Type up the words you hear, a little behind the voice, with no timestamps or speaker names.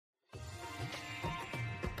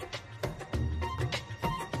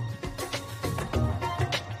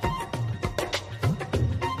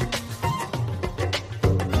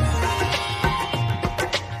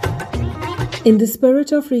In the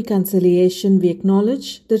spirit of reconciliation, we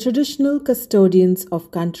acknowledge the traditional custodians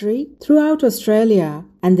of country throughout Australia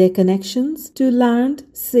and their connections to land,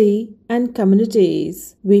 sea, and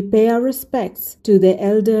communities. We pay our respects to their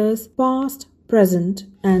elders, past, present,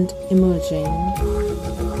 and emerging.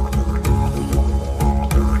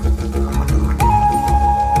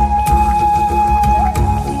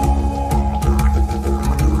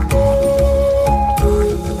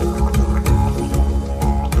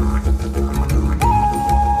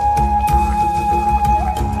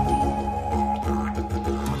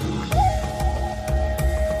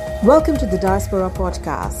 Welcome to the Diaspora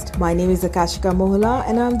podcast. My name is Akashika Mohla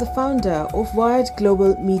and I'm the founder of Wired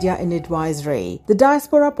Global Media and Advisory. The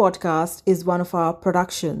Diaspora podcast is one of our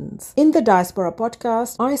productions. In the Diaspora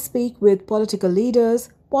podcast, I speak with political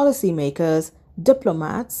leaders, policymakers,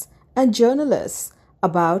 diplomats, and journalists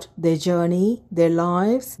about their journey, their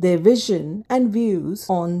lives, their vision, and views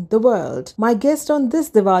on the world. My guest on this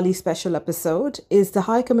Diwali special episode is the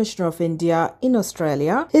High Commissioner of India in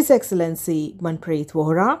Australia, His Excellency Manpreet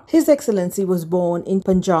Vohra. His Excellency was born in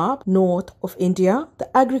Punjab, north of India,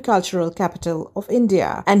 the agricultural capital of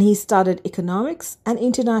India, and he studied economics and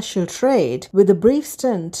international trade with a brief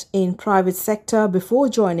stint in private sector before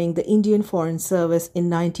joining the Indian Foreign Service in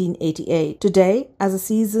 1988. Today, as a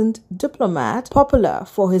seasoned diplomat, popular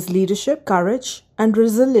for his leadership, courage, and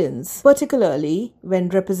resilience, particularly when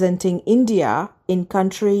representing India in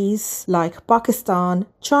countries like Pakistan,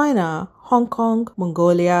 China, Hong Kong,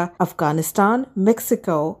 Mongolia, Afghanistan,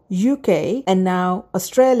 Mexico, UK, and now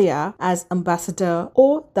Australia as ambassador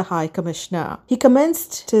or the High Commissioner. He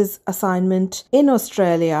commenced his assignment in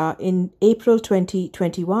Australia in April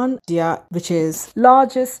 2021, India, which is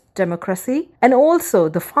largest democracy and also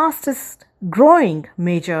the fastest growing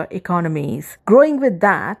major economies. Growing with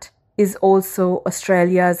that is also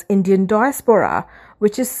Australia's Indian diaspora,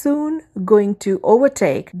 which is soon going to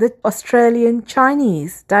overtake the Australian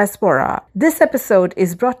Chinese diaspora. This episode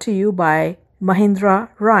is brought to you by Mahindra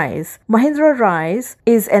Rise. Mahindra Rise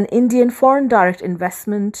is an Indian foreign direct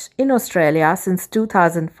investment in Australia since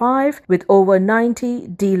 2005 with over 90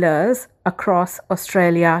 dealers across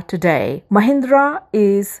Australia today. Mahindra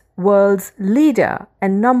is world's leader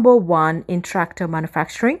and number one in tractor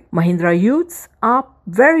manufacturing. Mahindra utes are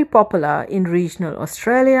very popular in regional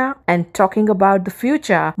Australia. And talking about the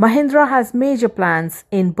future, Mahindra has major plans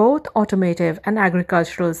in both automotive and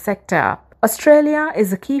agricultural sector. Australia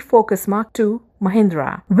is a key focus mark to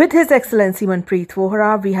Mahindra. With His Excellency Manpreet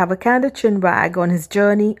Vohra, we have a candid chinwag on his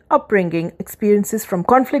journey, upbringing, experiences from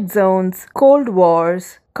conflict zones, cold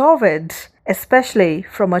wars, COVID, especially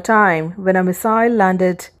from a time when a missile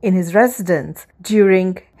landed in his residence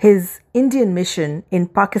during his Indian mission in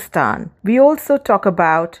Pakistan. We also talk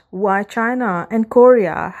about why China and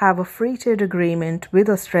Korea have a free trade agreement with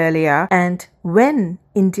Australia and when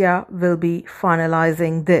India will be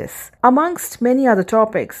finalizing this. Amongst many other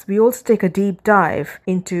topics, we also take a deep dive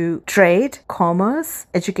into trade, commerce,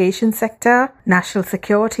 education sector, national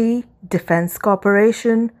security, defense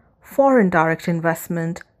cooperation, foreign direct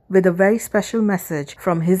investment, with a very special message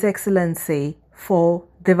from His Excellency for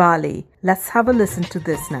Diwali. Let's have a listen to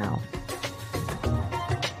this now.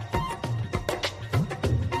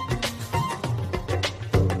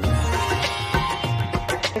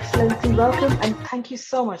 Excellency, welcome and thank you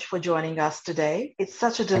so much for joining us today. It's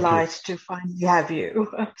such a delight to finally have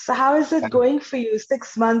you. So how is it going for you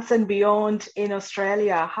 6 months and beyond in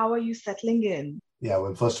Australia? How are you settling in? Yeah,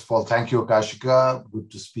 well, first of all, thank you, Akashika.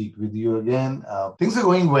 Good to speak with you again. Things are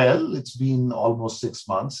going well. It's been almost 6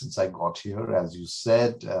 months since I got here, as you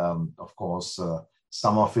said. Of course,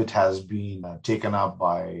 some of it has been taken up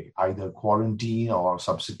by either quarantine or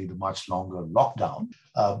subsequently the much longer lockdown.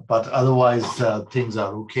 But otherwise, things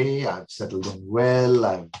are okay. I've settled in well.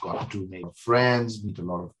 I've got to make friends, meet a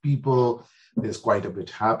lot of people. There's quite a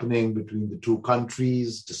bit happening between the two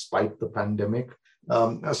countries, despite the pandemic.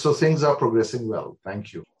 So things are progressing well.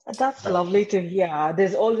 Thank you. That's lovely to hear.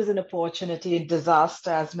 There's always an opportunity in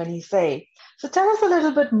disaster, as many say. So tell us a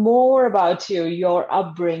little bit more about you, your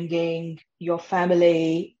upbringing, your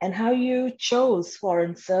family, and how you chose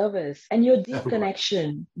foreign service and your deep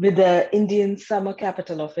connection with the Indian summer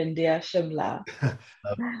capital of India, Shimla.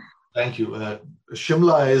 Thank you.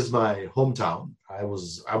 Shimla is my hometown. I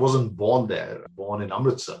wasn't born there, born in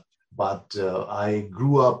Amritsar. But I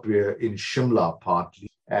grew up in Shimla partly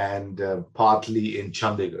and partly in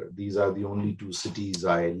Chandigarh. These are the only two cities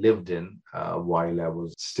I lived in while I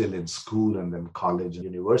was still in school and then college and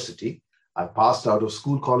university. I passed out of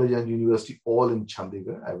school, college and university all in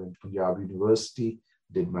Chandigarh. I went to Punjab University,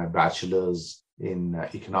 did my bachelor's in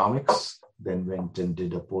economics, then went and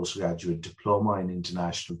did a postgraduate diploma in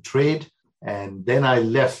international trade. And then I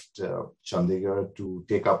left Chandigarh to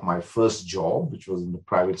take up my first job, which was in the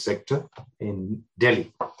private sector in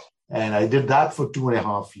Delhi. And I did that for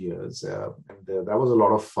 2.5 years. That was a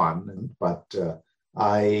lot of fun. But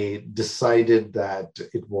I decided that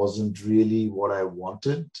it wasn't really what I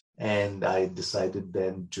wanted. And I decided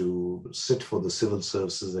then to sit for the civil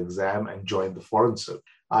services exam and join the Foreign Service.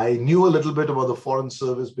 I knew a little bit about the Foreign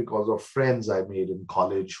Service because of friends I made in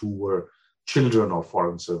college who were children of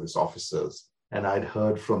Foreign Service officers. And I'd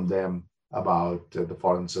heard from them about the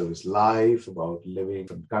Foreign Service life, about living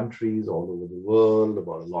in countries all over the world,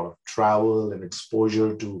 about a lot of travel and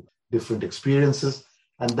exposure to different experiences.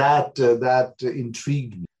 And that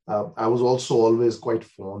intrigued me. I was also always quite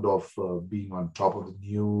fond of being on top of the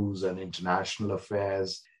news and international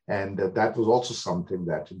affairs. And that was also something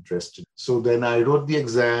that interested me. So then I wrote the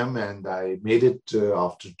exam and I made it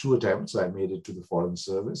after 2 attempts. I made it to the Foreign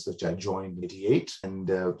Service, which I joined in 1988. And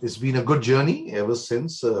it's been a good journey ever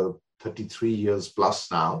since, 33 years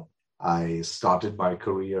plus now. I started my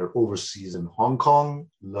career overseas in Hong Kong,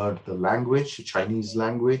 learned the language, Chinese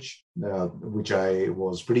language, which I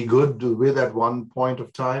was pretty good with at one point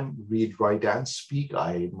of time, read, write, and speak.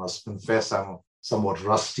 I must confess I'm somewhat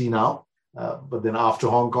rusty now. But then after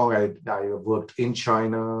Hong Kong, I worked in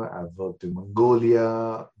China, I've worked in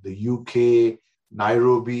Mongolia, the UK,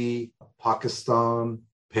 Nairobi, Pakistan,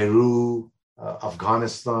 Peru,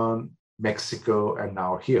 Afghanistan, Mexico, and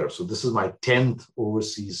now here. So this is my 10th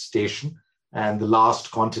overseas station and the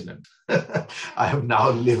last continent. I have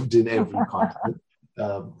now lived in every continent.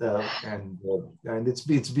 And it's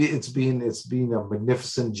been a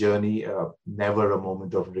magnificent journey, never a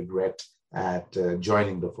moment of regret at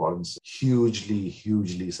joining the Foreign Service.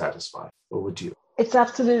 Hugely satisfying. Over to you. It's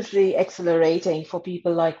absolutely exhilarating for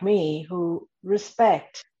people like me who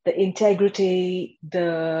respect the integrity,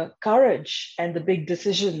 the courage, and the big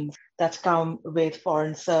decisions that come with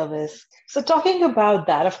foreign service. So talking about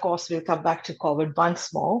that, of course, we'll come back to COVID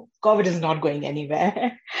once more. COVID is not going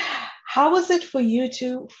anywhere. How was it for you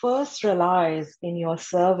to first realize in your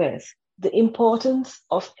service the importance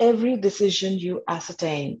of every decision you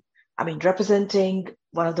ascertain? I mean, representing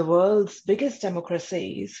one of the world's biggest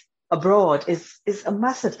democracies abroad is a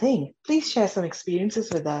massive thing. Please share some experiences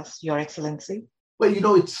with us, Your Excellency.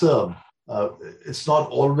 Well, it's not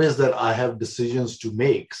always that I have decisions to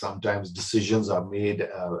make. Sometimes decisions are made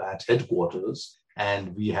at headquarters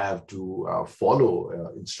and we have to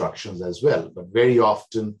follow instructions as well. But very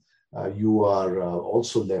often you are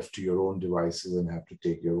also left to your own devices and have to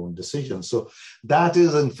take your own decisions. So that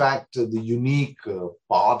is, in fact, the unique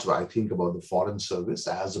part, I think, about the Foreign Service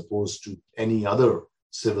as opposed to any other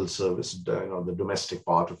civil service, the domestic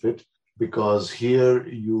part of it. Because here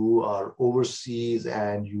you are overseas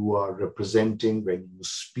and you are representing, when you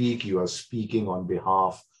speak, you are speaking on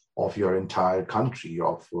behalf of your entire country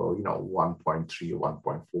of 1.3 or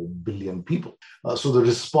 1.4 billion people. So the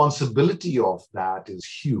responsibility of that is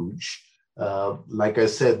huge. Like I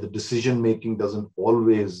said, the decision making doesn't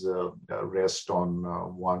always rest on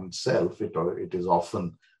oneself. It is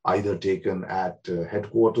often either taken at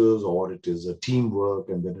headquarters or it is a teamwork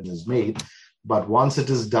and then it is made. But once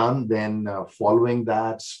it is done, then following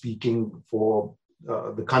that, speaking for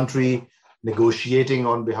the country, negotiating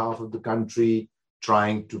on behalf of the country,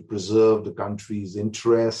 trying to preserve the country's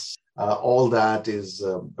interests, all that is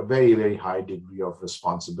a very, very high degree of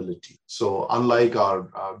responsibility. So unlike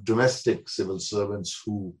our domestic civil servants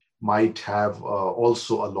who might have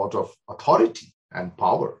also a lot of authority and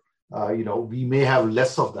power, we may have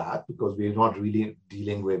less of that because we're not really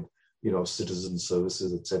dealing with citizen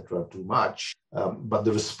services, etc., too much. But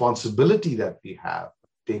the responsibility that we have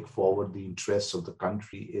to take forward the interests of the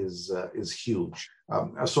country is huge.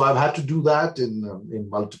 So I've had to do that in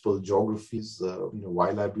multiple geographies,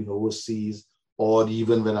 while I've been overseas, or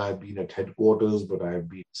even when I've been at headquarters, but I've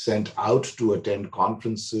been sent out to attend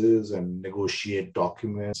conferences and negotiate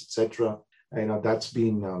documents, etc. That's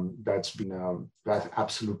been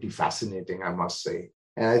absolutely fascinating, I must say.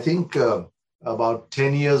 And I think about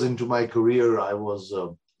 10 years into my career, I was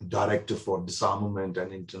director for disarmament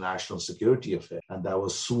and international security affairs. And that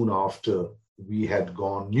was soon after we had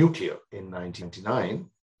gone nuclear in 1999.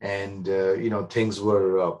 And,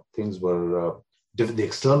 the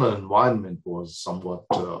external environment was somewhat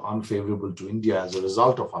unfavorable to India as a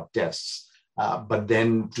result of our tests. But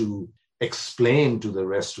then to explain to the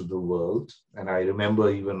rest of the world, and I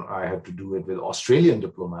remember even I had to do it with Australian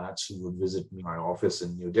diplomats who would visit my office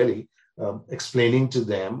in New Delhi, explaining to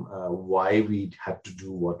them why we had to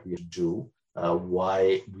do what we do,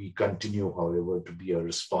 why we continue, however, to be a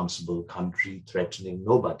responsible country threatening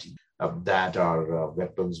nobody. that our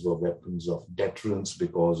weapons were weapons of deterrence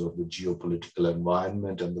because of the geopolitical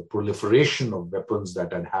environment and the proliferation of weapons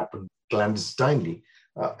that had happened clandestinely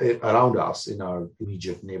around us in our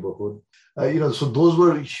immediate neighborhood. So those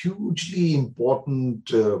were hugely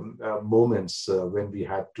important moments when we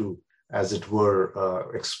had to, as it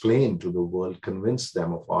were, explain to the world, convince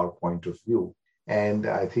them of our point of view. And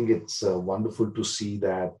I think it's wonderful to see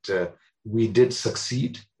that we did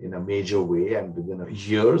succeed in a major way. And within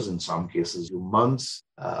years, in some cases, months,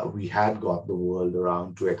 we had got the world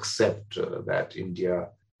around to accept that India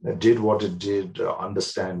did what it did,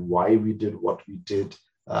 understand why we did what we did.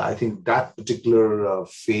 I think that particular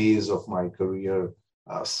phase of my career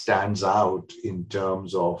stands out in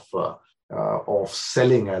terms of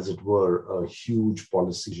selling, as it were, a huge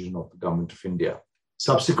policy vision of the government of India.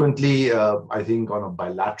 Subsequently, I think on a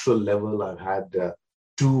bilateral level, I've had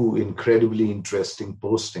two incredibly interesting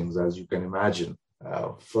postings, as you can imagine.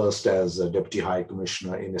 First as a Deputy High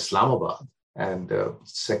Commissioner in Islamabad, and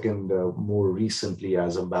second, more recently,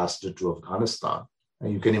 as Ambassador to Afghanistan.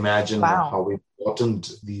 And you can imagine how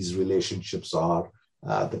important these relationships are,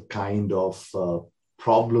 the kind of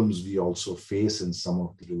problems we also face in some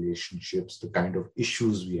of the relationships, the kind of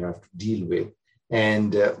issues we have to deal with.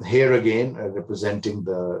 And here again, representing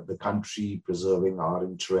the country, preserving our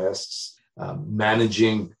interests,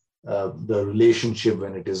 managing the relationship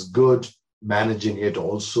when it is good, managing it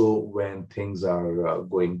also when things are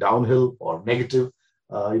going downhill or negative.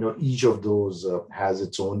 Each of those has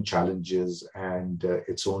its own challenges and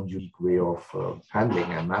its own unique way of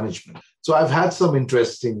handling and management. So I've had some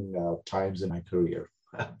interesting times in my career.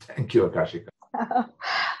 Thank you, Akashika.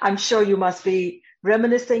 I'm sure you must be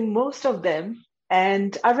reminiscing most of them.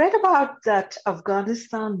 And I read about that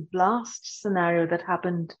Afghanistan blast scenario that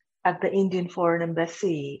happened at the Indian Foreign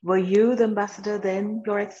Embassy. Were you the ambassador then,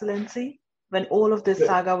 Your Excellency, when all of this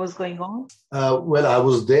saga was going on? Well, I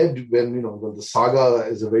was there when, the saga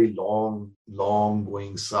is a very long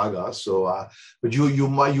going saga. So, but you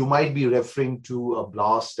might be referring to a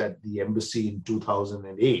blast at the embassy in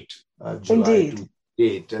 2008, July Indeed.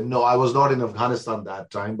 2008. And no, I was not in Afghanistan that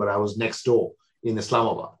time, but I was next door in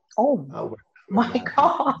Islamabad. Oh, my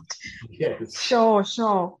God. Yes. Sure.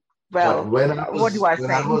 Well, what do I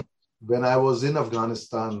say? When I was in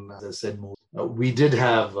Afghanistan, as I said, we did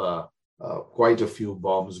have quite a few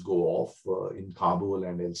bombs go off in Kabul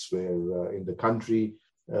and elsewhere in the country.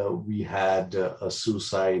 We had a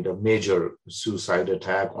major suicide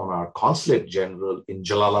attack on our consulate general in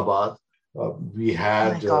Jalalabad. We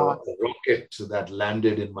had a rocket that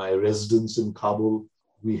landed in my residence in Kabul.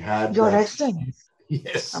 We had your residence.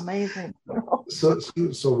 Yes, amazing.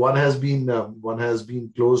 So one has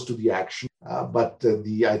been close to the action, but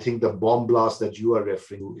I think the bomb blast that you are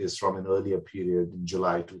referring to is from an earlier period in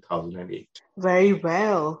July 2008. Very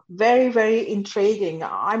well, very, very intriguing.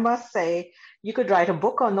 I must say, you could write a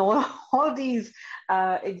book on all these,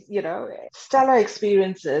 stellar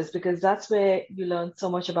experiences, because that's where you learn so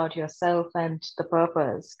much about yourself and the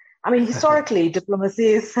purpose. I mean, historically, diplomacy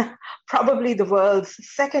is probably the world's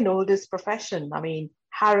second oldest profession. I mean,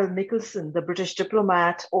 Harold Nicolson, the British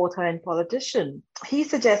diplomat, author, and politician, he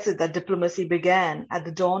suggested that diplomacy began at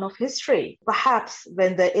the dawn of history, perhaps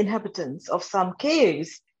when the inhabitants of some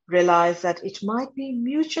caves realized that it might be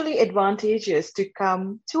mutually advantageous to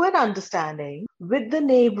come to an understanding with the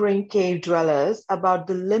neighboring cave dwellers about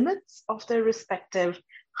the limits of their respective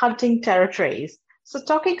hunting territories. So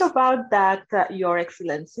talking about that, Your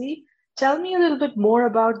Excellency, tell me a little bit more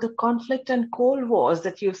about the conflict and Cold Wars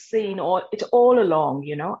that you've seen all along,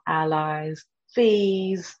 allies,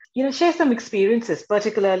 fees, share some experiences,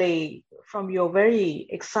 particularly from your very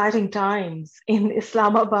exciting times in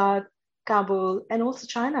Islamabad, Kabul, and also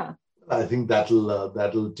China. I think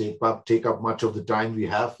that'll take up much of the time we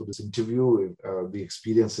have for this interview. The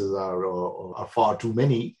experiences are far too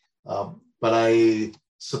many, but I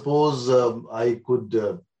suppose I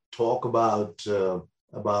could talk about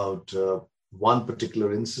one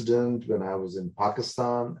particular incident when I was in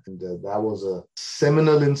Pakistan, and that was a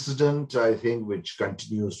seminal incident, I think, which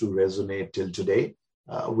continues to resonate till today,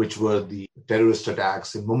 which were the terrorist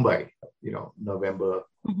attacks in Mumbai, November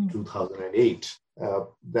 2008.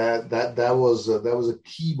 That was a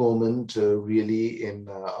key moment really in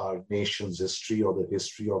our nation's history, or the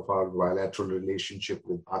history of our bilateral relationship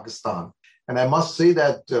with Pakistan. And I must say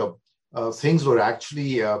that things were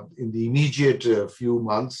actually in the immediate few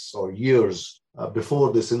months or years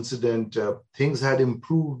before this incident, things had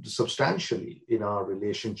improved substantially in our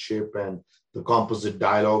relationship, and the composite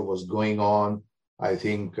dialogue was going on. I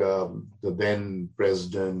think the then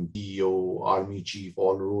president, CEO, army chief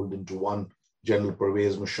all rolled into one. General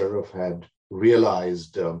Pervez Musharraf had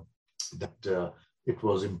realized that it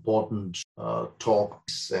was important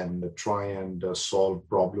talks and try and solve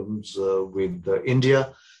problems with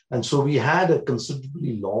India. And so we had a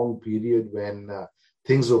considerably long period when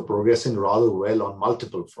things were progressing rather well on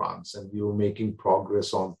multiple fronts, and we were making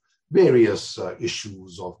progress on various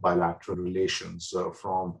issues of bilateral relations,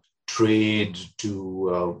 from trade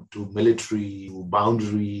to military, to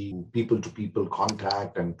boundary, people-to-people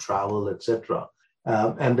contact and travel, etc.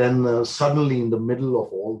 And then suddenly, in the middle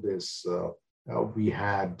of all this, we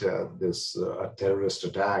had this terrorist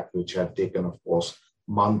attack, which had taken, of course,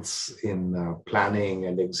 months in planning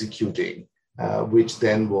and executing, which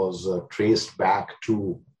then was traced back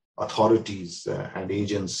to authorities and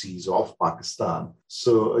agencies of Pakistan.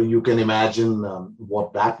 So you can imagine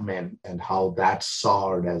what that meant and how that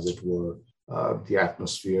soured, as it were, the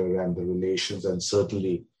atmosphere and the relations, and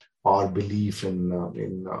certainly our belief in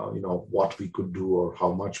what we could do or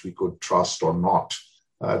how much we could trust or not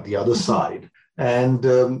the other side. And,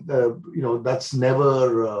 that's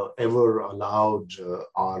never, ever allowed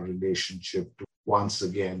our relationship to once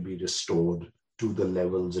again be restored to the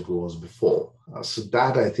levels it was before. So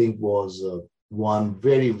that, I think, was one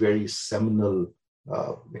very, very seminal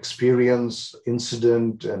experience,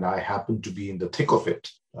 incident, and I happened to be in the thick of it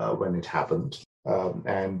when it happened,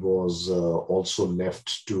 and was also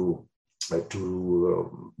left to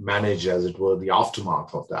manage, as it were, the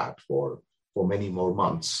aftermath of that for many more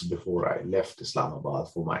months before I left Islamabad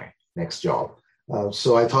for my next job.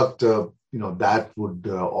 So I thought, that would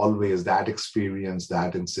always, that experience,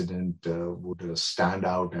 that incident would stand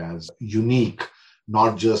out as unique,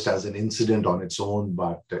 not just as an incident on its own,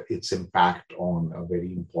 but its impact on a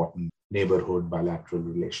very important neighborhood bilateral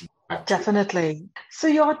relation. Definitely. So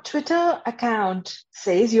your Twitter account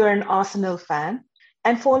says you're an Arsenal fan,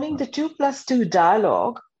 and following the 2+2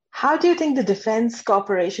 dialogue, how do you think the defense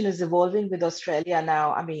cooperation is evolving with Australia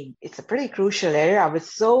now? I mean, it's a pretty crucial area with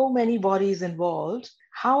so many bodies involved.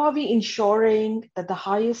 How are we ensuring that the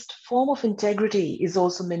highest form of integrity is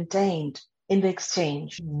also maintained in the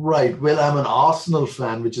exchange? Right. Well, I'm an Arsenal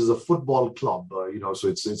fan, which is a football club, so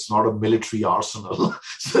it's not a military arsenal.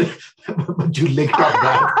 But you linked up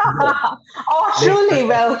that. Surely,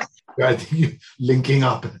 well. I think you're linking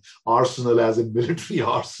up Arsenal as a military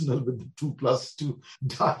arsenal with the 2+2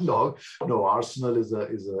 dialogue. No, Arsenal is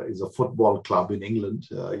a football club in England.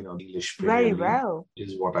 English Premier League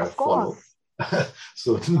is what I follow.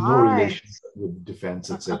 So no relation with defense,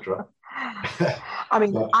 etc. I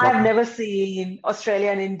mean, I've never seen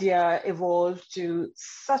Australia and India evolve to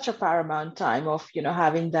such a paramount time of,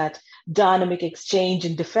 having that dynamic exchange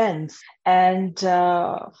in defense. And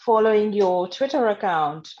following your Twitter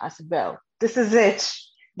account, I said, well, this is it.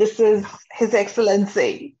 This is His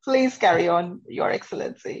Excellency. Please carry on, Your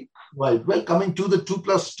Excellency. Right. Well, coming to the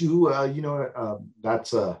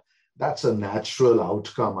 2+2, that's a natural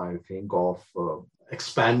outcome, I think, of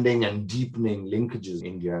expanding and deepening linkages in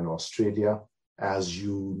India and Australia. As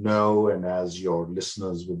you know, and as your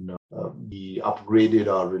listeners would know, we upgraded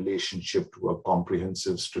our relationship to a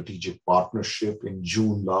comprehensive strategic partnership in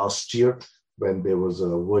June last year, when there was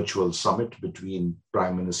a virtual summit between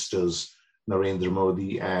Prime Ministers Narendra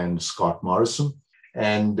Modi and Scott Morrison.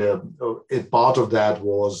 And part of that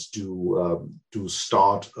was to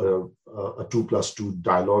start a 2+2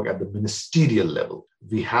 dialogue at the ministerial level.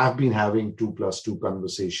 We have been having 2+2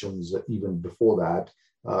 conversations even before that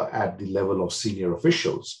at the level of senior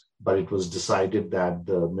officials, but it was decided that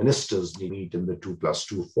the ministers meet in the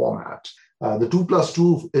 2+2 format. The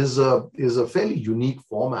 2+2 is a fairly unique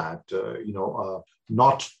format.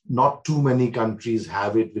 Not too many countries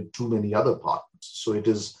have it with too many other partners. So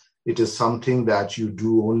it is something that you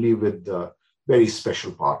do only with very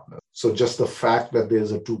special partners. So just the fact that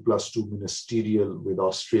there's a 2+2 ministerial with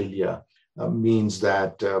Australia means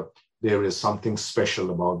that there is something special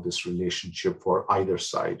about this relationship for either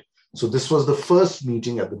side. So this was the first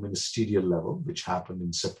meeting at the ministerial level, which happened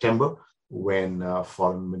in September, when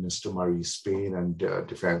Foreign Minister Murray Spain and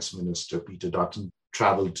Defense Minister Peter Dutton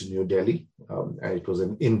traveled to New Delhi. It was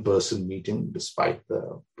an in-person meeting despite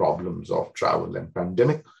the problems of travel and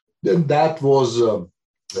pandemic. Then that was,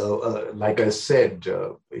 like I said,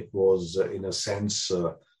 it was in a sense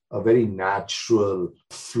a very natural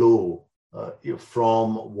flow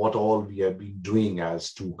from what all we have been doing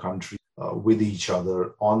as two countries with each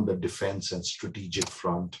other on the defense and strategic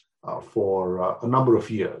front for a number of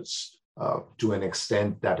years, to an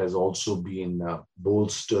extent that has also been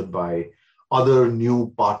bolstered by other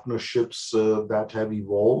new partnerships that have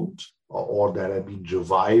evolved or that have been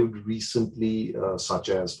revived recently, such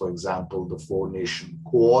as, for example, the four-nation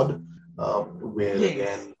Quad, where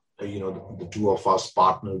again, the two of us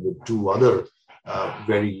partnered with two other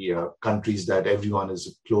very countries that everyone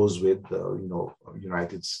is close with,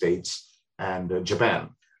 United States and Japan.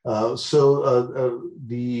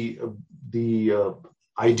 The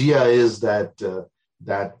idea is that the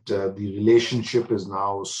relationship is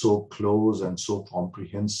now so close and so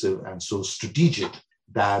comprehensive and so strategic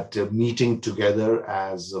that meeting together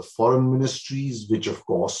as foreign ministries, which of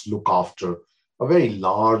course look after a very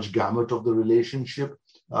large gamut of the relationship,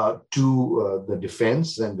 to the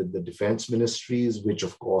defense, and with the defense ministries, which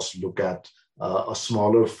of course look at a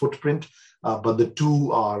smaller footprint, but the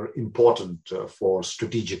two are important for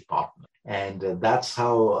strategic partners. And that's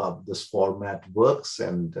how this format works,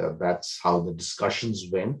 and that's how the discussions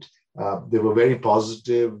went. They were very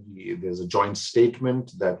positive. There's a joint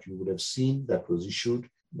statement that you would have seen that was issued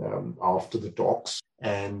after the talks,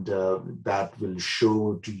 and that will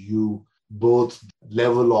show to you both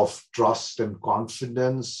level of trust and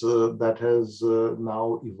confidence that has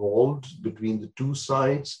now evolved between the two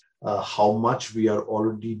sides, how much we are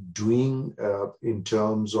already doing in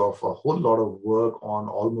terms of a whole lot of work on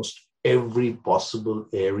almost every possible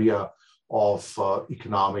area of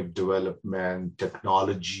economic development,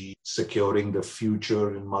 technology, securing the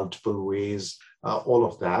future in multiple ways, all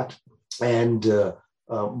of that. And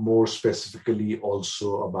more specifically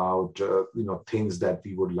also about things that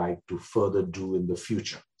we would like to further do in the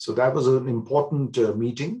future. So that was an important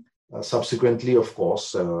meeting. Subsequently, of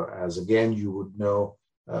course, as again you would know,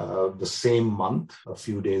 the same month, a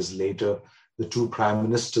few days later, the two prime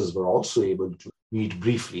ministers were also able to meet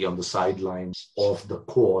briefly on the sidelines of the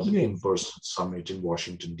Quad in-person summit in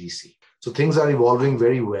Washington, D.C. So things are evolving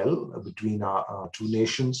very well between our two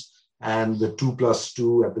nations, and the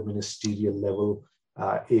 2+2 at the ministerial level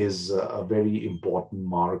is a very important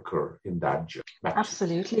marker in that journey.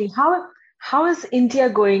 Absolutely. How is India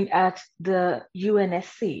going at the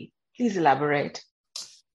UNSC? Please elaborate.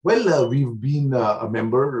 Well, we've been a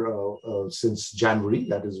member since January.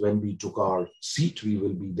 That is when we took our seat. We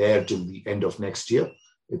will be there till the end of next year.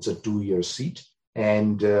 It's a 2-year seat,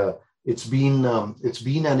 and it's been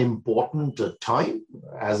an important time,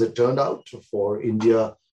 as it turned out, for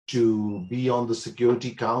India to be on the Security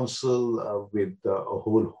Council with a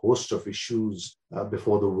whole host of issues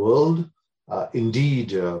before the world.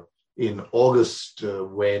 Indeed, in August,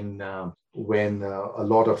 when a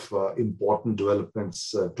lot of important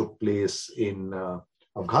developments took place in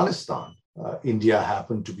Afghanistan, India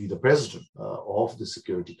happened to be the president of the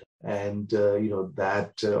Security Council, and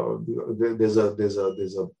there's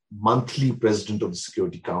a monthly president of the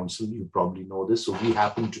Security Council. You probably know this. So we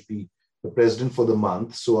happen to be the president for the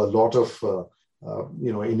month. So a lot of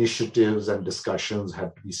initiatives and discussions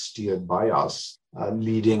had to be steered by us,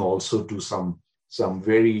 leading also to some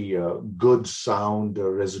very good, sound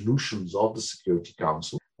resolutions of the Security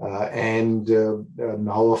Council. And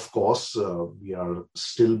now, of course, we are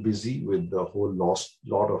still busy with the whole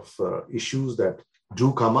lot of issues that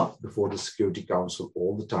do come up before the Security Council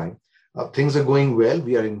all the time. Things are going well.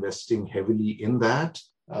 We are investing heavily in that.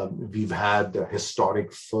 We've had a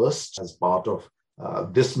historic first as part of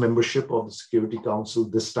this membership of the Security Council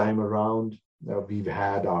this time around. We've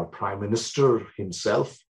had our Prime Minister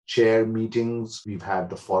himself chair meetings. We've had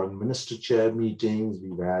the Foreign Minister chair meetings.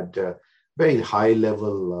 We've had very high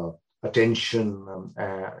level attention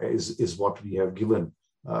is what we have given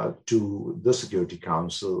to the Security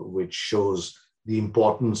Council, which shows the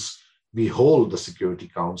importance we hold the Security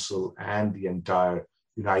Council and the entire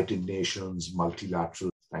United Nations multilateral.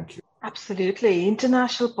 Thank you. Absolutely.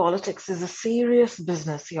 International politics is a serious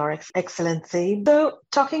business, Your Excellency. So,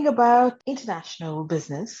 talking about international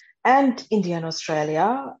business and India and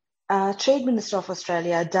Australia, Trade Minister of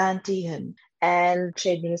Australia, Dan Tehan, and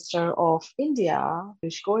Trade Minister of India,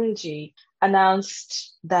 Piyush Goyalji,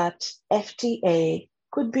 announced that FTA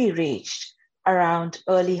could be reached around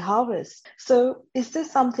early harvest. So, is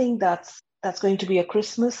this something that's going to be a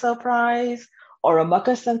Christmas surprise or a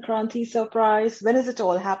Makar Sankranti surprise? When is it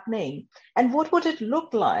all happening? And what would it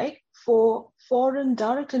look like for foreign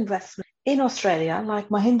direct investment in Australia like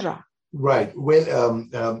Mahindra? Right.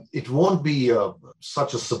 Well, it won't be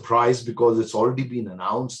such a surprise because it's already been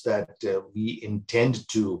announced that we intend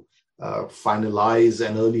to finalize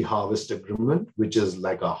an early harvest agreement, which is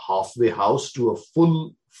like a halfway house to a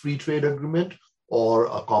full free trade agreement or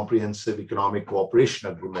a comprehensive economic cooperation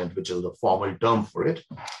agreement, which is the formal term for it.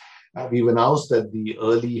 We've announced that the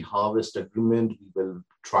early harvest agreement, we will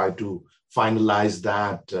try to finalize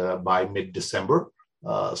that by mid-December.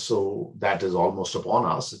 So that is almost upon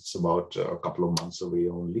us. It's about a couple of months away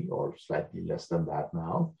only, or slightly less than that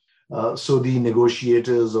now. So the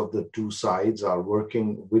negotiators of the two sides are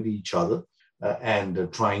working with each other and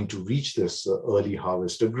trying to reach this early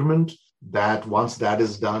harvest agreement. That once that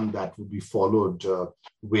is done, that will be followed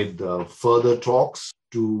with further talks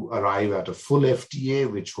to arrive at a full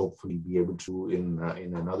FTA, which hopefully be able to in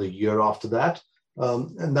another year after that.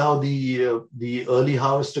 And now the early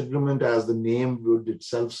harvest agreement, as the name would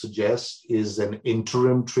itself suggest, is an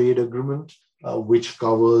interim trade agreement, which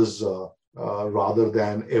covers rather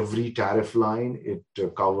than every tariff line,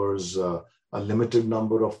 it covers a limited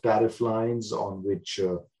number of tariff lines on which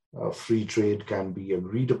free trade can be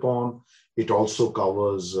agreed upon. It also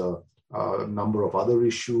covers a number of other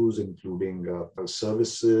issues, including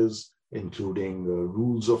services, including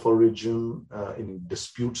rules of origin, in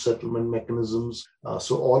dispute settlement mechanisms.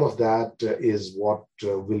 So all of that is what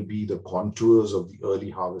will be the contours of the early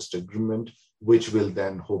harvest agreement, which will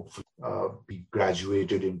then hopefully be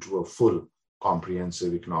graduated into a full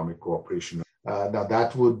comprehensive economic cooperation. Now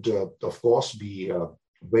that would, of course, be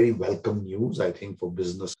very welcome news, I think, for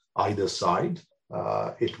business either side.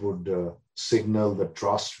 It would signal the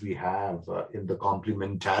trust we have in the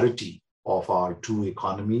complementarity of our two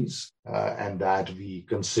economies, and that we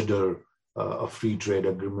consider a free trade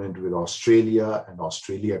agreement with Australia, and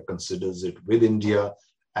Australia considers it with India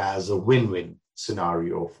as a win-win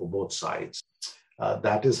scenario for both sides.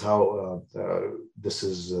 That is how this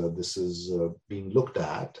is being looked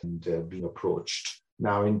at and being approached.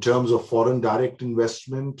 Now, in terms of foreign direct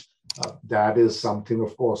investment, that is something,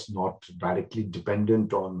 of course, not directly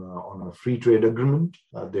dependent on a free trade agreement.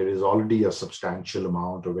 There is already a substantial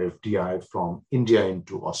amount of FDI from India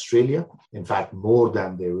into Australia. In fact, more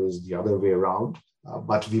than there is the other way around.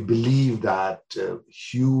 But we believe that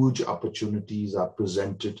huge opportunities are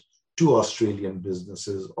presented to Australian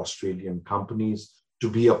businesses, Australian companies, to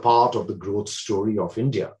be a part of the growth story of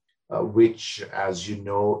India, which, as you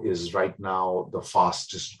know, is right now the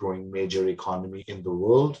fastest growing major economy in the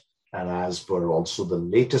world. And as per also the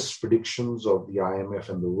latest predictions of the IMF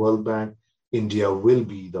and the World Bank, India will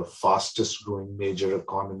be the fastest growing major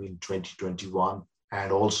economy in 2021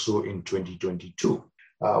 and also in 2022.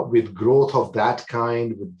 With growth of that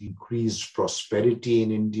kind, with the increased prosperity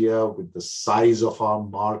in India, with the size of our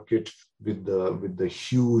market, with the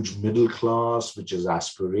huge middle class, which is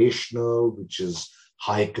aspirational, which is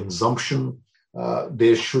high consumption,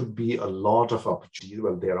 there should be a lot of opportunity.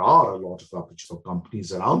 Well, there are a lot of opportunities for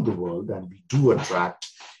companies around the world, and we do attract,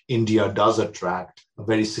 India does attract a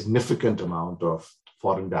very significant amount of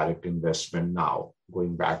foreign direct investment now,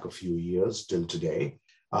 going back a few years till today.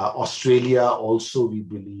 Australia also, we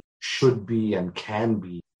believe, should be and can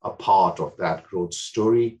be a part of that growth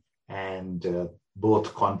story, and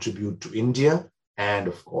both contribute to India and,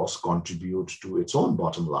 of course, contribute to its own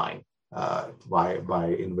bottom line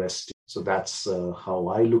by investing. So that's how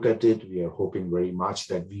I look at it. We are hoping very much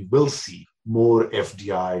that we will see more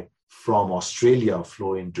FDI from Australia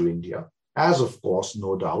flow into India, as, of course,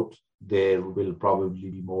 no doubt, there will probably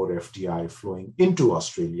be more FDI flowing into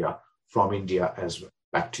Australia from India as well.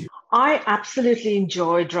 Back to you. I absolutely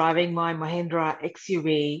enjoy driving my Mahindra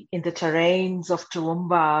XUV in the terrains of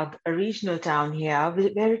Toowoomba, a regional town here,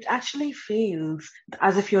 where it actually feels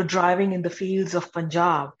as if you're driving in the fields of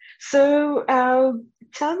Punjab. So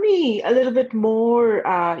tell me a little bit more,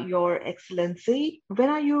 Your Excellency. When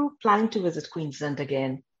are you planning to visit Queensland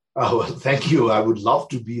again? Oh, well, thank you. I would love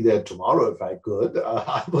to be there tomorrow if I could.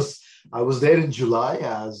 I was there in July,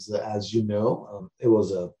 as you know. It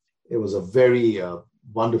was a very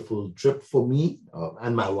wonderful trip for me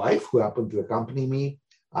and my wife, who happened to accompany me.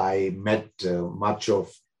 I met much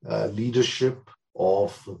of leadership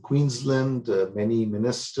of Queensland, many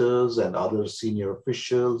ministers and other senior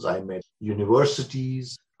officials. I met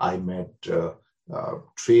universities. I met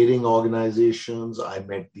trading organizations. I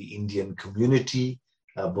met the Indian community,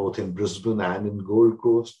 both in Brisbane and in Gold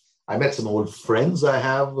Coast. I met some old friends I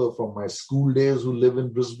have from my school days who live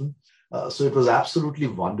in Brisbane. So it was absolutely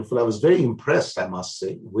wonderful. I was very impressed, I must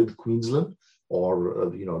say, with Queensland,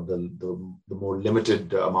 or the more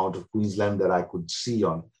limited amount of Queensland that I could see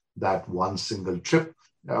on that one single trip.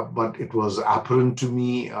 But it was apparent to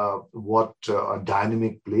me what a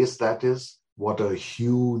dynamic place that is, what a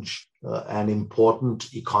huge and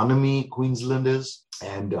important economy Queensland is,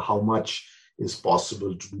 and how much is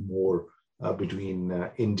possible to do more between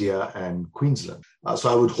India and Queensland.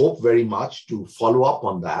 So I would hope very much to follow up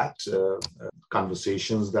on that,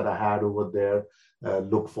 conversations that I had over there,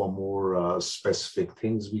 look for more specific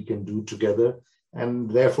things we can do together. And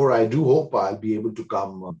therefore, I do hope I'll be able to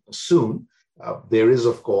come soon. There is,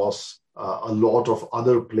 of course, a lot of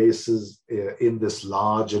other places in this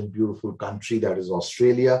large and beautiful country that is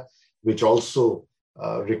Australia, which also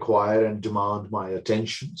require and demand my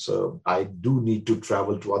attention. So I do need to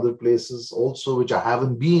travel to other places also, which I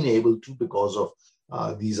haven't been able to because of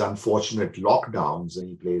these unfortunate lockdowns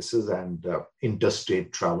in places and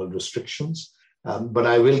interstate travel restrictions. But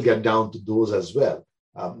I will get down to those as well.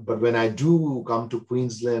 But when I do come to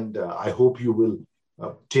Queensland, I hope you will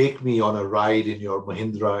take me on a ride in your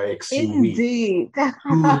Mahindra XUV Indeed.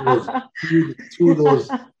 through those, through those,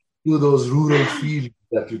 through those rural fields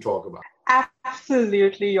that you talk about.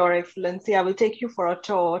 Absolutely, Your Excellency. I will take you for a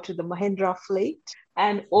tour to the Mahindra fleet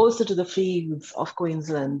and also to the fields of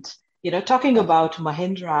Queensland. Talking about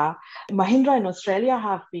Mahindra, Mahindra in Australia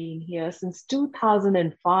have been here since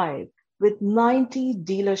 2005 with 90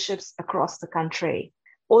 dealerships across the country.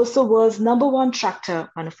 Also, world's number one tractor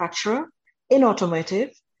manufacturer in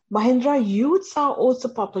automotive. Mahindra utes are also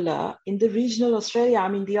popular in the regional Australia. I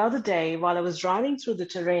mean, the other day while I was driving through the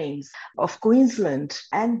terrains of Queensland,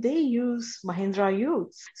 and they use Mahindra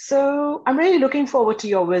utes. So I'm really looking forward to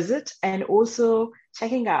your visit and also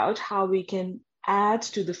checking out how we can add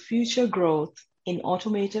to the future growth in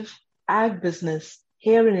automotive ag business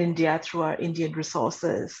here in India through our Indian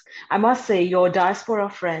resources. I must say, your diaspora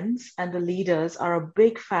friends and the leaders are a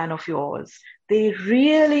big fan of yours. They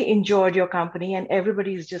really enjoyed your company, and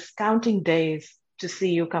everybody is just counting days to see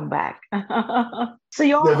you come back.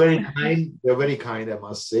 So they're very kind. They're very kind, I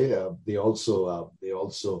must say. They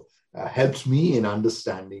also helped me in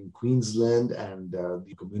understanding Queensland and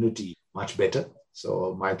the community much better.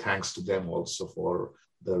 So my thanks to them also for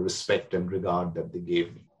the respect and regard that they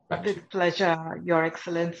gave me. With pleasure, Your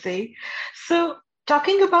Excellency. So,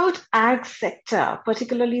 talking about ag sector,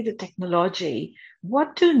 particularly the technology,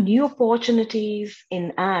 what do new opportunities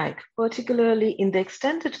in ag, particularly in the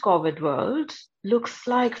extended COVID world, looks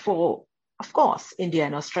like for, of course, India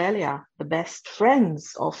and Australia, the best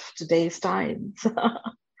friends of today's times?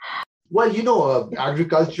 Well,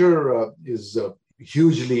 agriculture is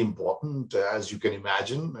hugely important, as you can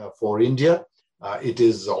imagine, for India. It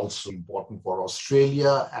is also important for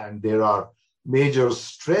Australia, and there are major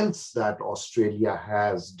strengths that Australia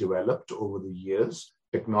has developed over the years,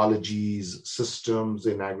 technologies, systems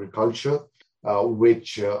in agriculture,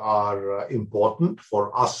 which are important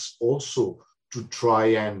for us also to try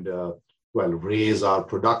and, raise our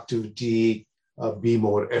productivity, be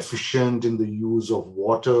more efficient in the use of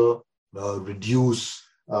water, reduce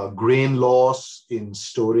grain loss in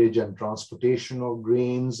storage and transportation of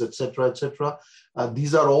grains, etc., etc.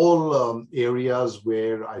 These are all areas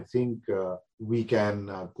where I think we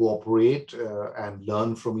can cooperate and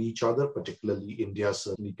learn from each other. Particularly, India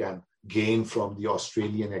certainly can gain from the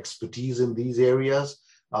Australian expertise in these areas.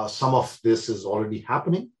 Some of this is already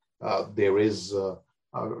happening. There is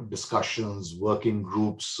discussions, working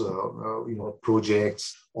groups,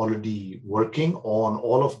 projects already working on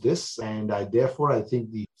all of this. And I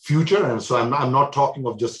think the future, and so I'm not talking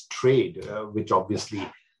of just trade, which obviously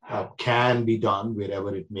can be done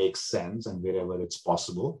wherever it makes sense and wherever it's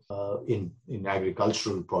possible in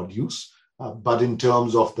agricultural produce. But in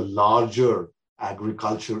terms of the larger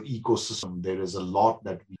agriculture ecosystem, there is a lot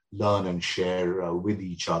that we learn and share with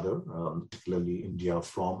each other, particularly India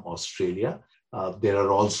from Australia. There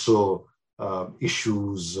are also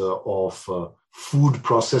issues of food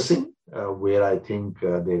processing, where I think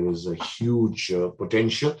there is a huge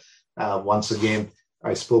potential. Once again,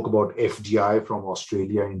 I spoke about FDI from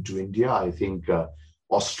Australia into India. I think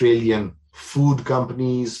Australian food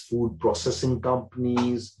companies, food processing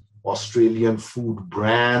companies, Australian food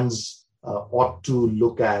brands ought to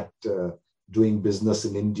look at doing business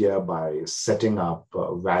in India by setting up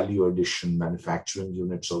value addition manufacturing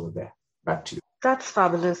units over there. Back to you. That's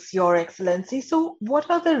fabulous, Your Excellency. So, what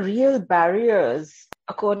are the real barriers,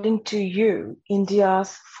 according to you,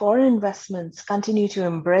 India's foreign investments continue to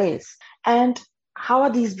embrace? And how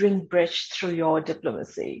are these being bridged through your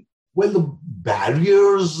diplomacy? Well, the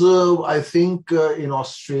barriers, I think, in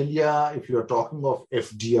Australia, if you're talking of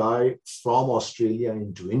FDI from Australia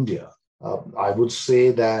into India, I would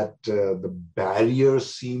say that the barrier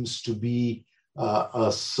seems to be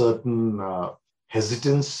a certain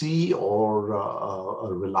hesitancy or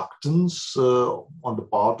a reluctance on the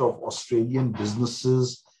part of Australian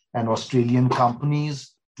businesses and Australian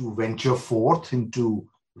companies to venture forth into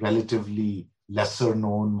relatively lesser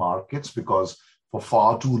known markets, because for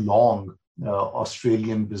far too long,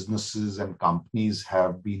 Australian businesses and companies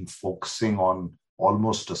have been focusing on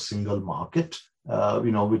almost a single market,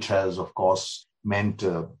 which has, of course, meant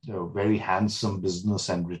very handsome business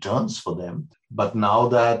and returns for them. But now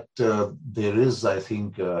that there is, I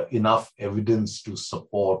think, enough evidence to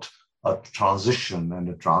support a transition and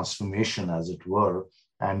a transformation, as it were,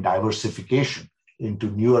 and diversification into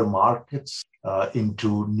newer markets,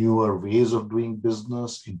 into newer ways of doing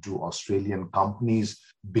business, into Australian companies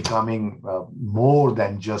becoming more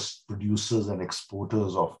than just producers and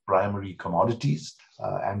exporters of primary commodities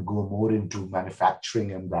and go more into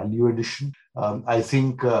manufacturing and value addition. I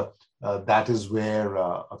think that is where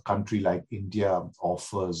a country like India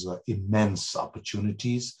offers immense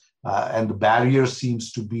opportunities. And the barrier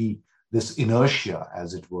seems to be this inertia,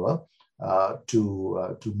 as it were,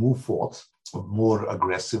 to move forth more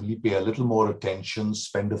aggressively, pay a little more attention,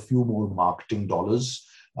 spend a few more marketing dollars,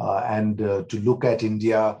 and to look at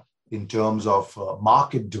India in terms of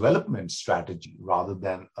market development strategy rather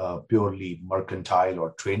than purely mercantile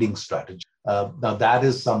or trading strategy. Now, that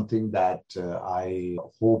is something that I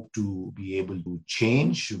hope to be able to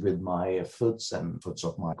change with my efforts and efforts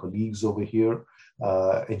of my colleagues over here,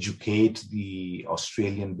 educate the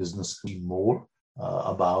Australian business community more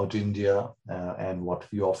about India and what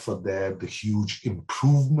we offer there, the huge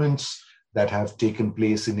improvements that have taken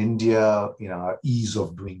place in India in our ease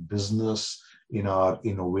of doing business, in our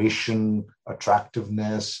innovation,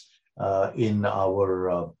 attractiveness, in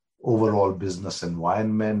our overall business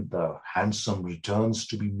environment, the handsome returns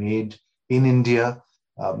to be made in India.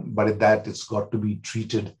 But that it's got to be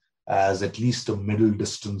treated as at least a middle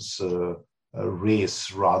distance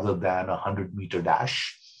race rather than a 100-meter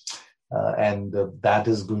dash. And that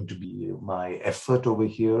is going to be my effort over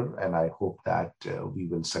here. And I hope that we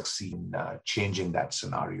will succeed in changing that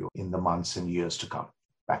scenario in the months and years to come.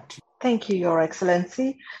 Back to you. Thank you, Your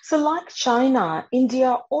Excellency. So like China,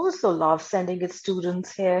 India also loves sending its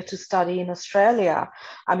students here to study in Australia.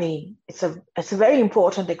 I mean, it's a very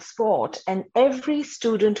important export. And every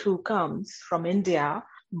student who comes from India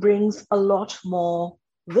brings a lot more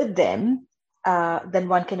with them than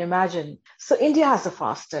one can imagine. So India has the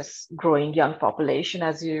fastest growing young population,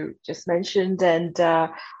 as you just mentioned, and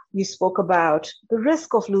you spoke about the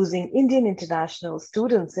risk of losing Indian international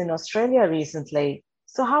students in Australia recently.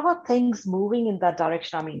 So how are things moving in that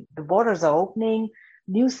direction? I mean, the borders are opening.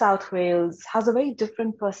 New South Wales has a very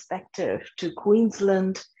different perspective to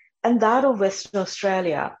Queensland and that of Western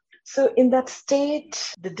Australia. So in that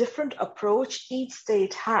state, the different approach each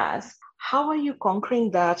state has, how are you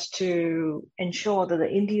conquering that to ensure that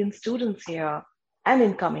the Indian students here and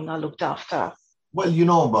incoming are looked after?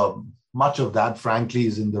 Well, much of that, frankly,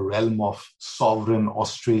 is in the realm of sovereign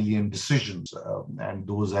Australian decisions. And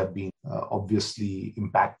those have been obviously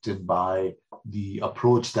impacted by the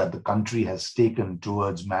approach that the country has taken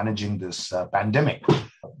towards managing this pandemic.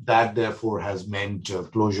 That, therefore, has meant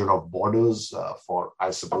closure of borders for,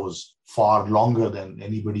 I suppose, far longer than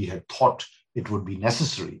anybody had thought it would be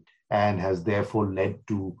necessary, and has therefore led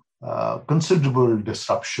to considerable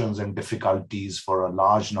disruptions and difficulties for a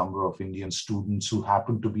large number of Indian students who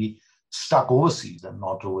happen to be stuck overseas and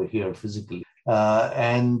not over here physically.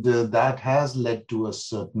 And that has led to a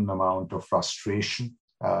certain amount of frustration,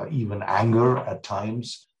 even anger at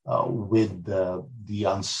times, with the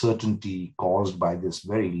uncertainty caused by this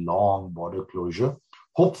very long border closure.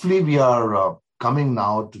 Hopefully, we are coming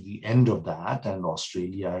now to the end of that, and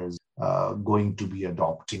Australia is going to be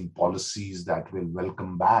adopting policies that will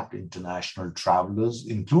welcome back international travelers,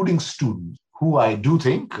 including students, who I do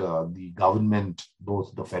think the government,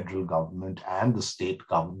 both the federal government and the state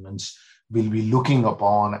governments, will be looking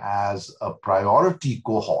upon as a priority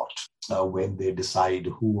cohort when they decide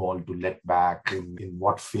who all to let back, in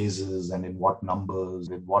what phases and in what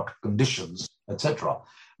numbers, in what conditions, etc.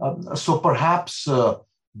 So perhaps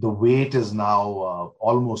the wait is now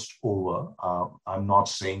almost over. I'm not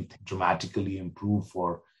saying dramatically improve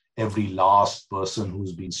for every last person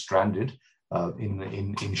who's been stranded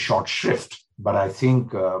in short shrift, but I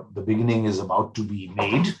think the beginning is about to be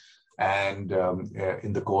made. And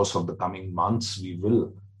in the course of the coming months, we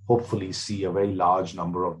will hopefully see a very large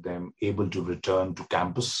number of them able to return to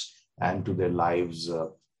campus and to their lives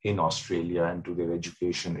in Australia and to their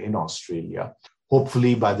education in Australia.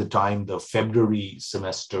 Hopefully, by the time the February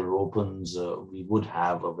semester opens, we would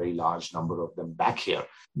have a very large number of them back here.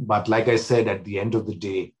 But like I said, at the end of the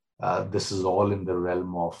day, this is all in the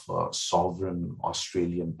realm of sovereign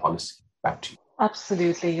Australian policy. Back to you.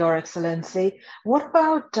 Absolutely, Your Excellency. What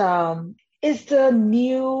about is the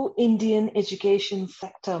new Indian education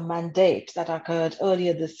sector mandate that occurred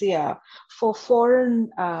earlier this year for foreign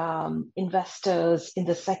investors in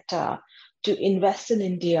the sector to invest in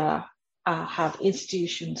India, have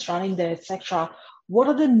institutions running there, etc.? What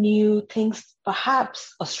are the new things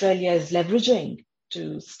perhaps Australia is leveraging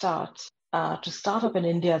to start up in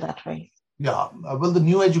India that way? Yeah, well, the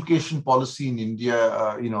new education policy in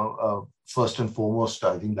India, first and foremost,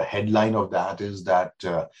 I think the headline of that is that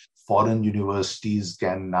foreign universities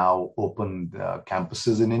can now open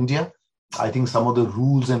campuses in India. I think some of the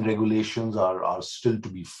rules and regulations are still to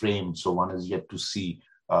be framed. So one is yet to see,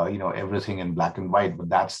 everything in black and white. But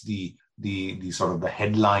that's the sort of the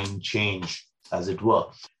headline change, as it were.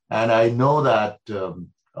 And I know that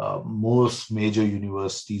most major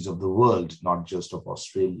universities of the world, not just of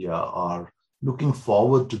Australia, are looking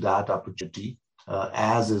forward to that opportunity,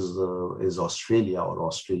 as is Australia or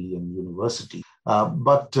Australian university.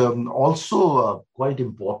 But also, quite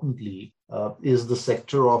importantly, is the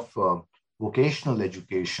sector of vocational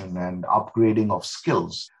education and upgrading of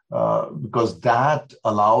skills, because that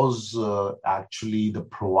allows actually the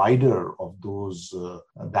provider of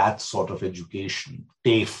that sort of education,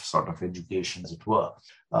 TAFE sort of education, as it were,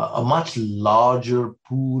 a much larger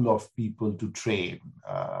pool of people to train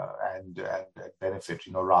and benefit,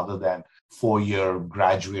 rather than 4-year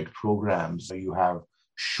graduate programs. You have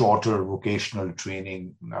shorter vocational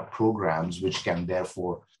training programs, which can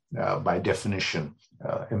therefore, by definition,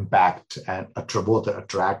 impact and both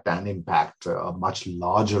attract and impact a much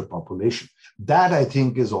larger population. That, I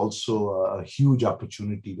think, is also a huge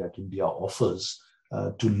opportunity that India offers,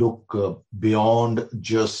 to look beyond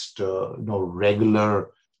just regular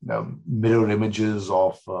mirror images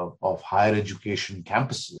of higher education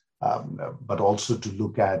campuses, but also to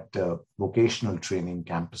look at vocational training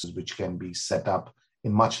campuses, which can be set up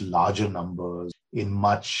in much larger numbers, in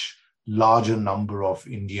much larger number of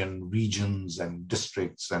Indian regions and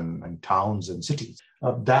districts and towns and cities.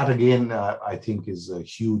 That again, I think, is a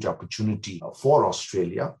huge opportunity for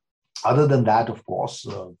Australia. Other than that, of course,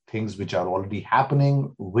 things which are already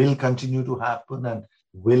happening will continue to happen and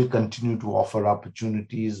will continue to offer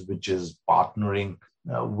opportunities, which is partnering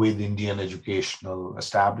with Indian educational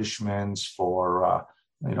establishments for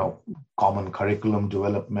common curriculum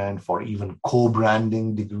development, for even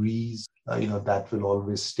co-branding degrees, that will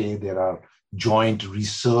always stay. There are joint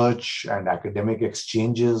research and academic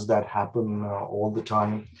exchanges that happen all the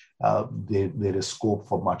time. There is scope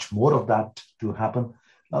for much more of that to happen.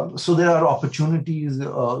 So there are opportunities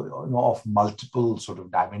of multiple sort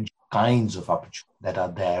of kinds of opportunities that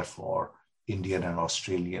are there for Indian and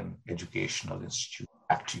Australian educational institutes.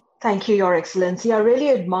 Back to you. Thank you, Your Excellency. I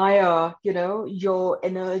really admire, your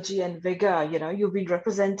energy and vigor. You've been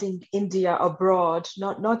representing India abroad,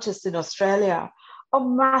 not just in Australia. A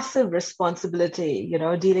massive responsibility,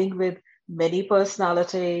 dealing with many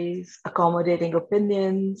personalities, accommodating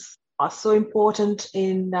opinions are so important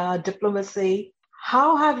in diplomacy.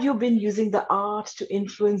 How have you been using the art to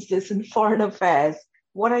influence this in foreign affairs?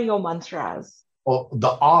 What are your mantras? Oh,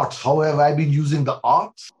 the art. How have I been using the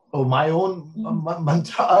art? Oh, my own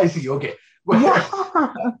mantra. I see. Okay. Well,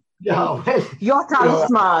 yeah. Well, your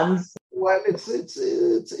talismans. Well,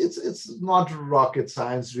 it's not rocket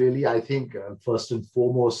science, really. I think first and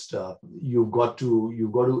foremost, you've got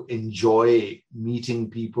to enjoy meeting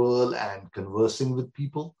people and conversing with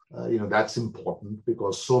people. That's important,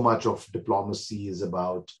 because so much of diplomacy is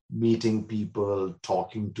about meeting people,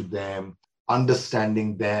 talking to them,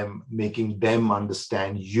 understanding them, making them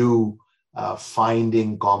understand you,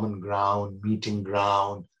 finding common ground, meeting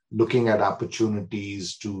ground, looking at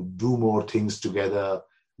opportunities to do more things together,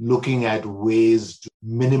 looking at ways to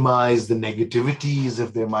minimize the negativities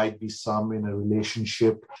if there might be some in a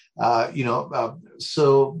relationship.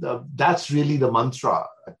 So that's really the mantra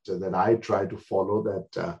that I try to follow,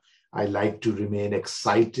 that I like to remain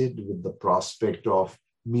excited with the prospect of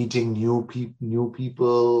meeting new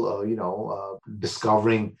people,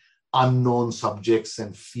 discovering unknown subjects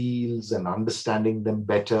and fields and understanding them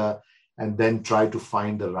better, and then try to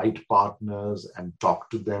find the right partners and talk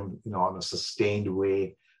to them, in a sustained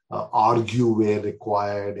way, argue where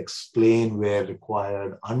required, explain where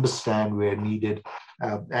required, understand where needed,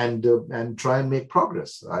 and try and make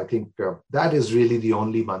progress. I think that is really the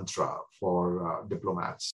only mantra for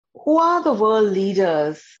diplomats. Who are the world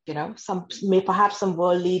leaders? Perhaps some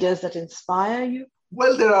world leaders that inspire you?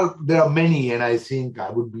 Well, there are many, and I think I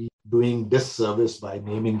would be doing disservice by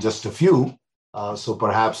naming just a few. So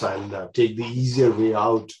perhaps I'll take the easier way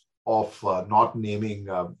out of not naming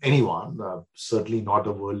anyone, certainly not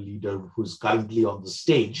a world leader who's currently on the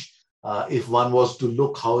stage. If one was to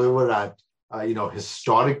look, however, at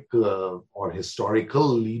historical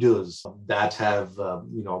leaders that have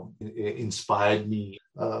inspired me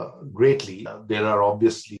greatly, there are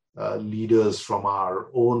obviously leaders from our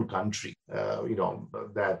own country,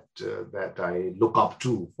 that I look up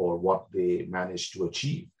to for what they managed to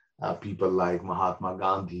achieve. People like Mahatma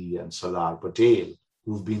Gandhi and Sardar Patel,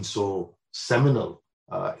 who've been so seminal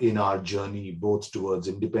in our journey, both towards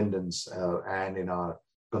independence and in our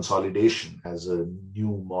consolidation as a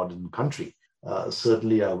new modern country.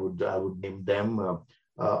 Certainly, I would name them.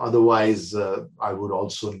 Otherwise, I would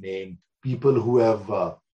also name people who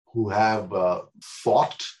have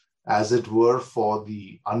fought, as it were, for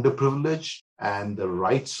the underprivileged and the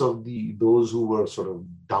rights of those who were sort of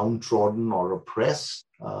downtrodden or oppressed.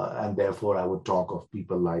 And therefore, I would talk of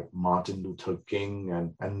people like Martin Luther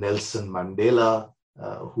King and Nelson Mandela,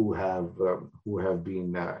 who have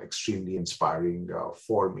been extremely inspiring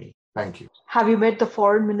for me. Thank you. Have you met the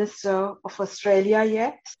Foreign Minister of Australia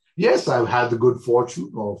yet? Yes, I've had the good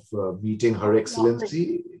fortune of meeting Her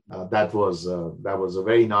Excellency. That was a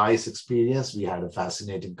very nice experience. We had a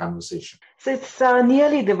fascinating conversation. So it's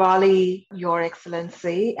nearly Diwali, Your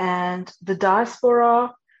Excellency, and the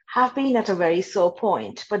diaspora have been at a very sore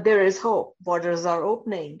point, but there is hope. Borders are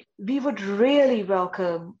opening. We would really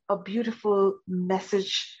welcome a beautiful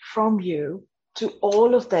message from you to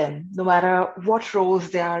all of them, no matter what roles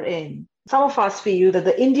they are in. Some of us feel that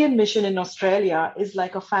the Indian mission in Australia is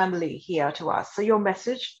like a family here to us. So your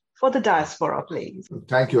message for the diaspora, please.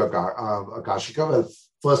 Thank you, Akashika. Well,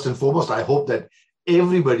 first and foremost, I hope that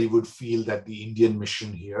everybody would feel that the Indian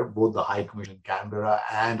mission here, both the High Commission in Canberra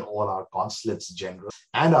and all our consulates general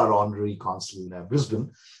and our honorary consul in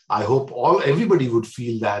Brisbane, I hope everybody would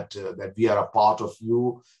feel that we are a part of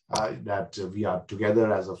you, that we are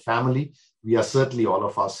together as a family. We are certainly, all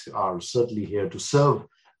of us are certainly here to serve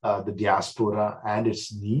the diaspora and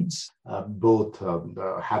its needs, both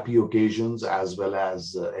the happy occasions as well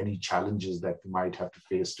as any challenges that we might have to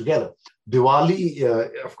face together. Diwali,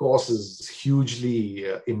 of course, is hugely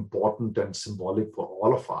important and symbolic for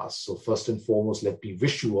all of us. So first and foremost, let me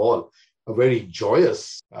wish you all a very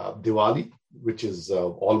joyous Diwali, which is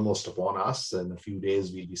almost upon us. In a few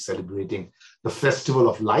days, we'll be celebrating the Festival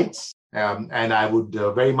of Lights. And I would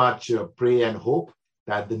very much pray and hope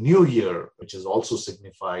that the new year, which is also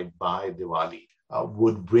signified by Diwali,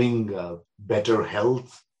 would bring better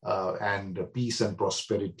health and peace and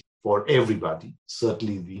prosperity for everybody,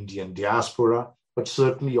 certainly the Indian diaspora, but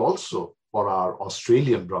certainly also for our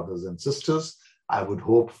Australian brothers and sisters. I would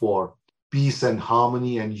hope for peace and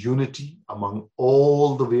harmony and unity among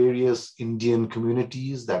all the various Indian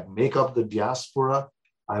communities that make up the diaspora.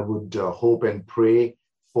 I would hope and pray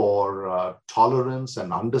for tolerance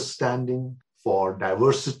and understanding, for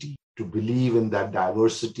diversity, to believe in that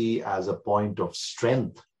diversity as a point of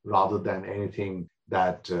strength rather than anything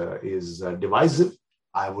that is divisive.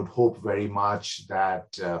 I would hope very much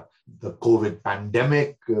that the COVID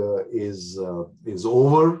pandemic is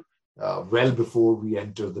over well before we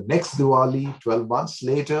enter the next Diwali, 12 months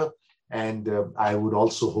later. And I would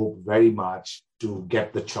also hope very much to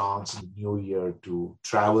get the chance in the new year to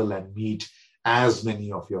travel and meet as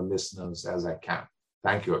many of your listeners as I can.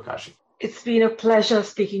 Thank you, Akashi. It's been a pleasure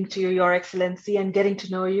speaking to you, Your Excellency, and getting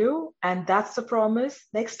to know you. And that's the promise.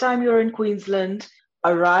 Next time you're in Queensland,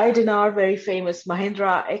 a ride in our very famous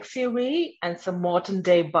Mahindra XUV and some modern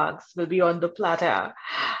day bugs will be on the platter.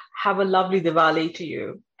 Have a lovely Diwali to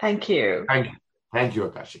you. Thank you. Thank you. Thank you,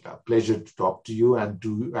 Akashika. Pleasure to talk to you and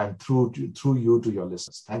through you to your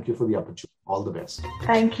listeners. Thank you for the opportunity. All the best.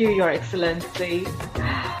 Thank you, Your Excellency.